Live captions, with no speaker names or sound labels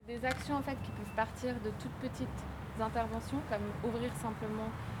des actions en fait qui peuvent partir de toutes petites interventions, comme ouvrir simplement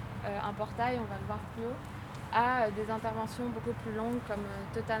un portail, on va le voir plus haut, à des interventions beaucoup plus longues, comme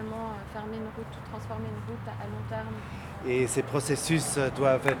totalement fermer une route ou transformer une route à long terme. Et ces processus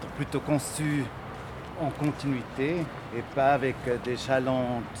doivent être plutôt conçus en continuité et pas avec des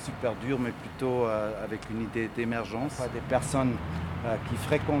jalons super durs, mais plutôt avec une idée d'émergence. Des personnes qui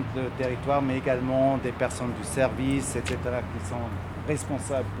fréquentent le territoire, mais également des personnes du service, etc., qui sont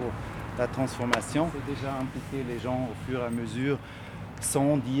responsables pour la transformation. C'est déjà impliquer les gens au fur et à mesure,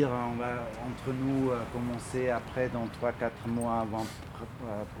 sans dire on va entre nous commencer après dans 3-4 mois avant,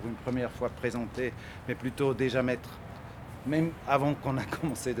 pour une première fois présenter, mais plutôt déjà mettre, même avant qu'on a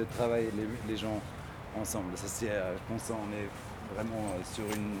commencé de travailler les gens ensemble. Ça c'est, je pense qu'on est vraiment sur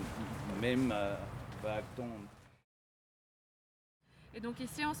une même vague d'onde. Et donc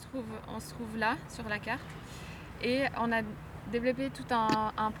ici on se trouve là sur la carte et on a développé tout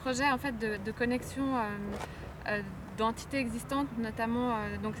un projet en fait de connexion d'entités existantes, notamment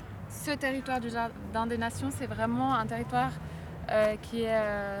donc ce territoire du Jardin des Nations, c'est vraiment un territoire qui est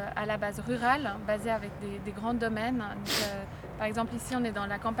à la base rurale, basé avec des grands domaines. Donc, par exemple ici on est dans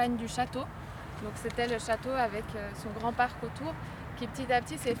la campagne du château, donc c'était le château avec son grand parc autour qui petit à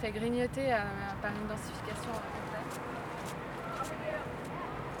petit s'est fait grignoter par une densification complète.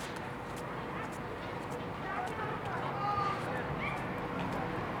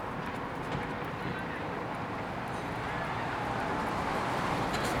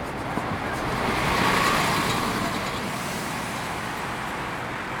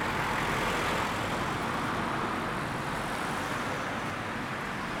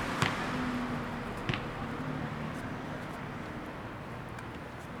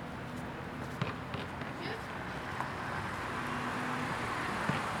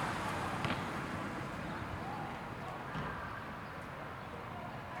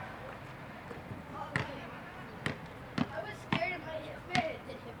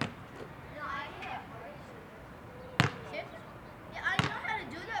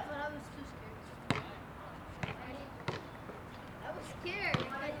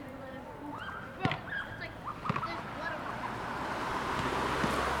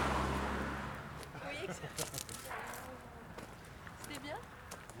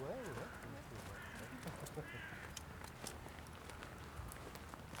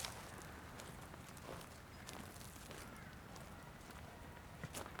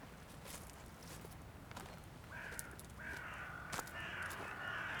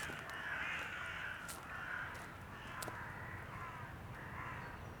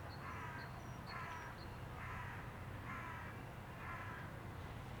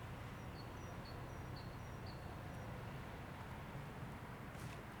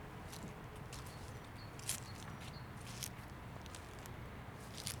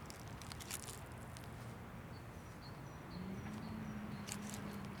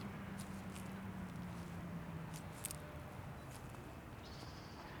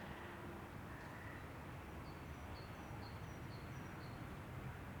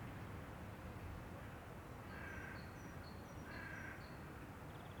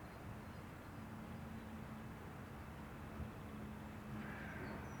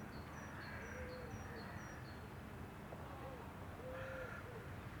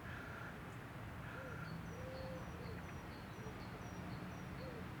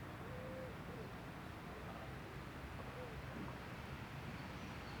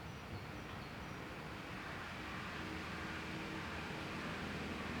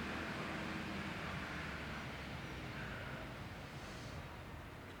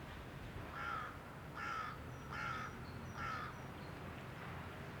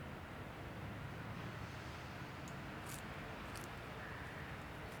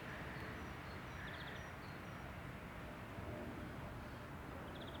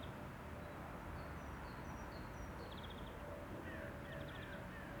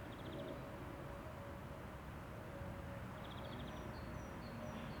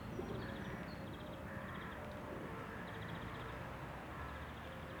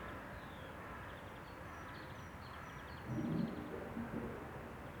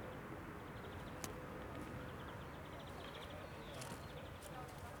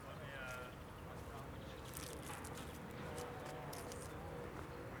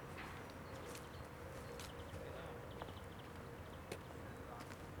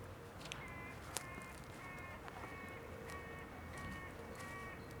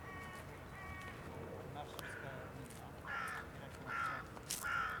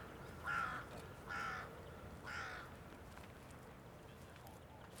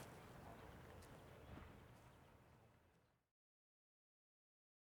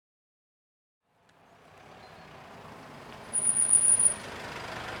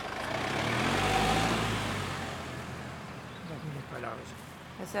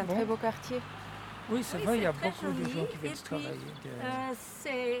 c'est un très beau quartier. Oui, c'est vrai, il y a beaucoup joli. de gens qui viennent Et puis, travailler.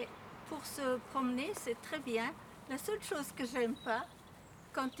 c'est, pour se promener, c'est très bien. La seule chose que j'aime pas,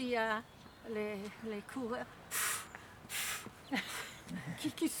 quand il y a les coureurs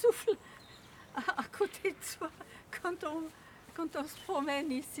qui soufflent à côté de soi, quand on se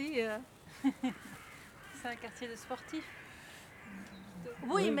promène ici. C'est un quartier de sportifs.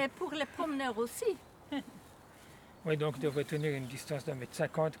 Oui, mais pour les promeneurs aussi. Oui, donc il devrait tenir une distance d'1,50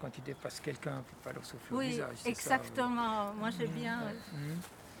 m quand il dépasse quelqu'un, il ne peut pas leur souffler au Oui, visage. exactement. Moi, j'ai bien. Mhm.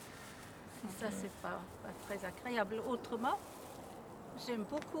 Ça, c'est pas très agréable. Autrement, j'aime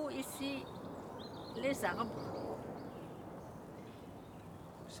beaucoup ici les arbres.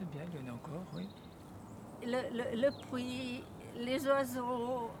 C'est bien, il y en a encore, oui. Le bruit, les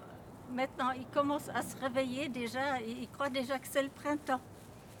oiseaux. Maintenant, ils commencent à se réveiller déjà. Ils croient déjà que c'est le printemps.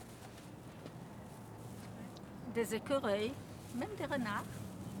 Des écureuils, même des renards.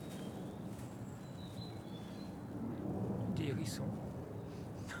 Des hérissons.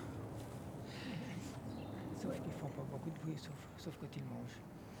 Sauf qu'ils ne font pas beaucoup de bruit, sauf quand ils mangent.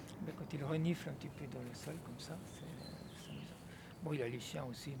 Mais quand ils reniflent un petit peu dans le sol comme ça, c'est amusant. Bon, il y a les chiens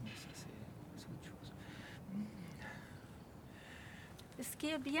aussi, mais ça c'est autre chose. Ce qui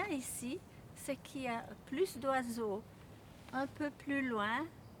est bien ici, c'est qu'il y a plus d'oiseaux. Un peu plus loin,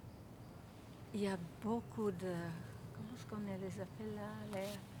 il y a beaucoup de... Comment est-ce qu'on les appelle là?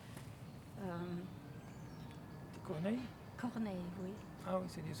 Des corneilles? Corneilles, oui. Ah oui,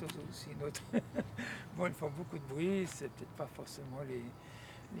 c'est des oiseaux aussi, d'autres. Bon, ils font beaucoup de bruit, c'est peut-être pas forcément les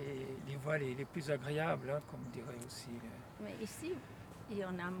voix les plus agréables, hein, comme dirait aussi. Mais ici, il y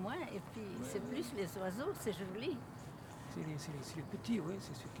en a moins, et puis c'est plus les oiseaux, c'est joli. C'est les petits, oui,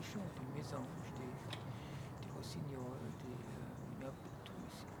 c'est ceux qui chantent, des mésanges, des rossignols, il y a un peu de tout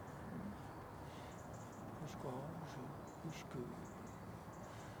ici. Rouge-gorge, rouge-queue.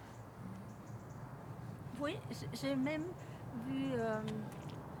 Oui, j'ai même vu un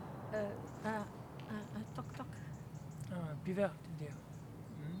toc-toc. Ah, un pivert, tu veux dire.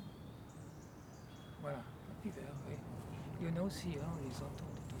 Voilà, un pivert, oui. Il y en a aussi, hein, on les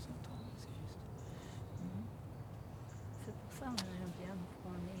entend de temps en temps, c'est juste. C'est pour ça que j'aime bien me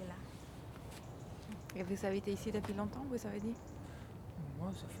promener là. Et vous habitez ici depuis longtemps, vous avez dit?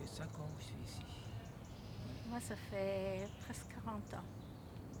 Moi, ça fait 5 ans que je suis ici. Moi, ça fait presque 40 ans.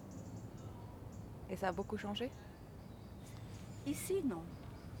 Et ça a beaucoup changé? Ici, non.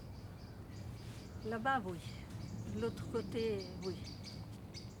 Là-bas, oui. De l'autre côté, oui.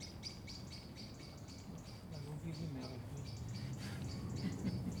 La longue-vie, oui.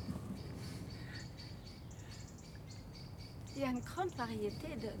 Il y a une grande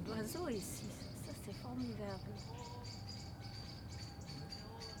variété d'oiseaux ici. Ça, c'est formidable.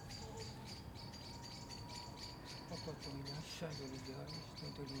 Quand on a un chat dans les villages,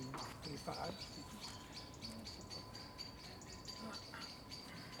 dans les parages.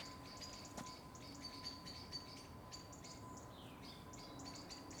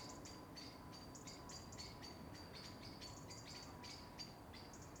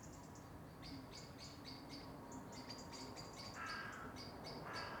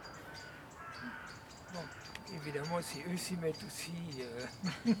 Bon, évidemment, si eux s'y mettent aussi.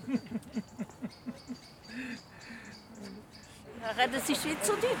 Reden Sie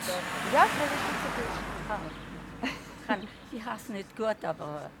Schweizerdeutsch? Ja, ich rede Schweizerdeutsch. Ich hasse es nicht gut,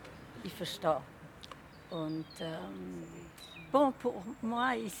 aber ich verstehe. Und bon, pour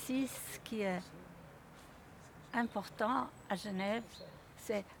moi ici, ce qui est important à Genève,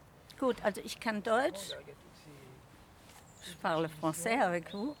 c'est gut, also ich kann Deutsch, je parle français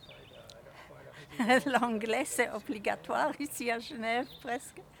avec vous. L'anglais, c'est obligatoire ici à Genève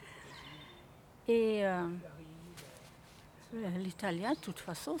presque. Et l'italien, de toute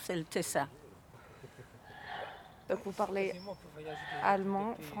façon, c'est le Tessin. Donc vous parlez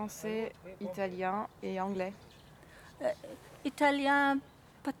allemand, français, italien et anglais. Italien,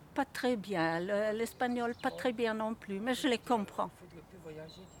 pas très bien. L'espagnol, pas très bien non plus, mais je les comprends.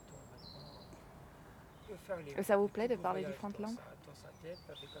 Et ça vous plaît de parler différentes langues?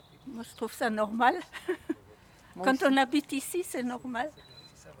 Moi, je trouve ça normal. Quand on habite ici, c'est normal.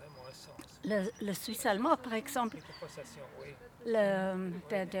 Le suisse allemand, par exemple,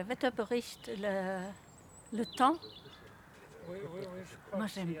 der Wetterbericht, le temps, moi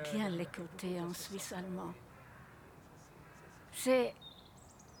j'aime bien l'écouter en suisse allemand. C'est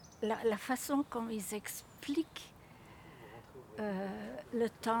la façon comme ils expliquent le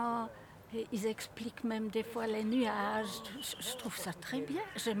temps, et ils expliquent même des fois les nuages. Je trouve ça très bien,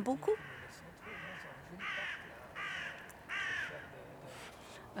 j'aime beaucoup.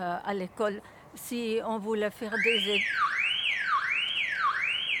 À l'école, si on voulait faire des études...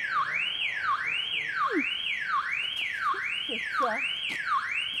 quoi?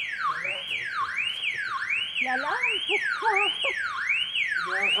 L'alarme, pourquoi? Il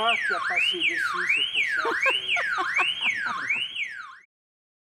y a un rat qui a passé dessus, c'est pour ça.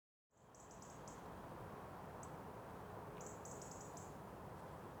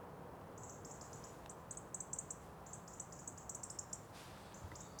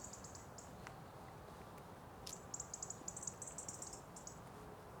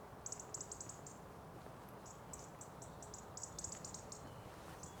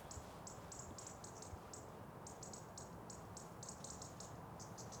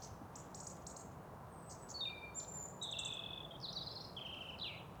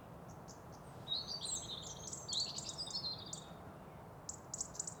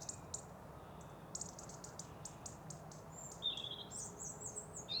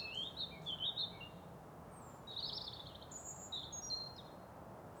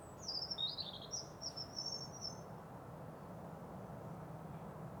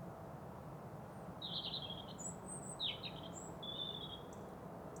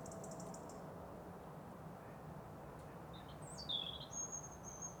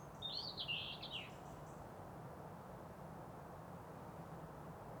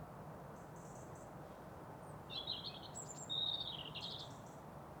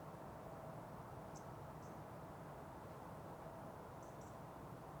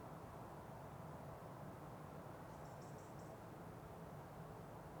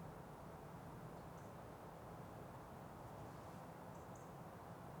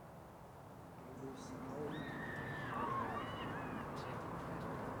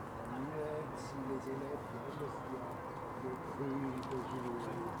 Les élèves, le bruit, de jouer,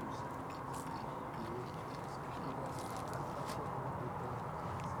 tout ça.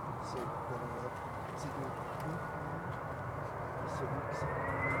 C'est de tout. C'est bon que ça.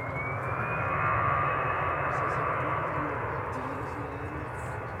 Ça, c'est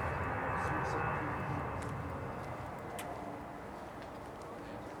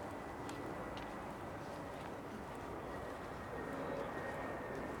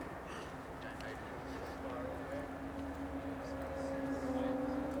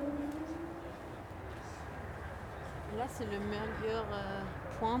Là, c'est le meilleur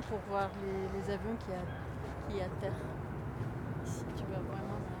point pour voir les avions qui atterrent. Ici, tu vas vraiment